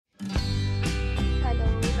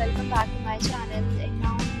back to my channel, and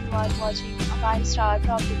now you are watching a 5-star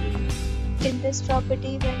property. In this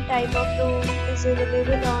property, one type of room is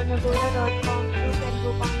available on agoda.com. You can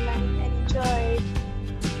book online and enjoy it.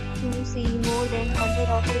 To see more than 100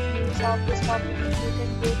 of reviews of this property, you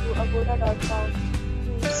can go to agoda.com.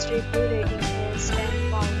 Its review rating is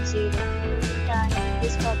 10.0. Viewing time of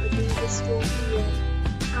this property is 2 p.m.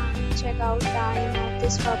 and checkout time of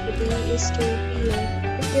this property is 2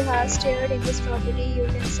 p.m. If you have stayed in this property, you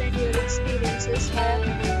can send your experiences via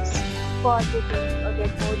comments. For booking or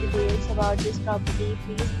get more details about this property,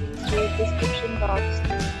 please read description box.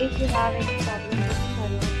 If you have any problem booking a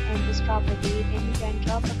room in this property, then you can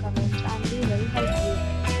drop a comment and we will help you.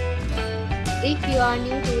 If you are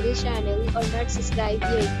new to this channel or not subscribed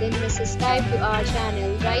yet, then subscribe to our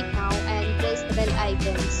channel right now and press the bell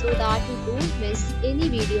icon so that you don't miss any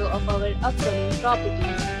video of our upcoming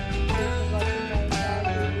property.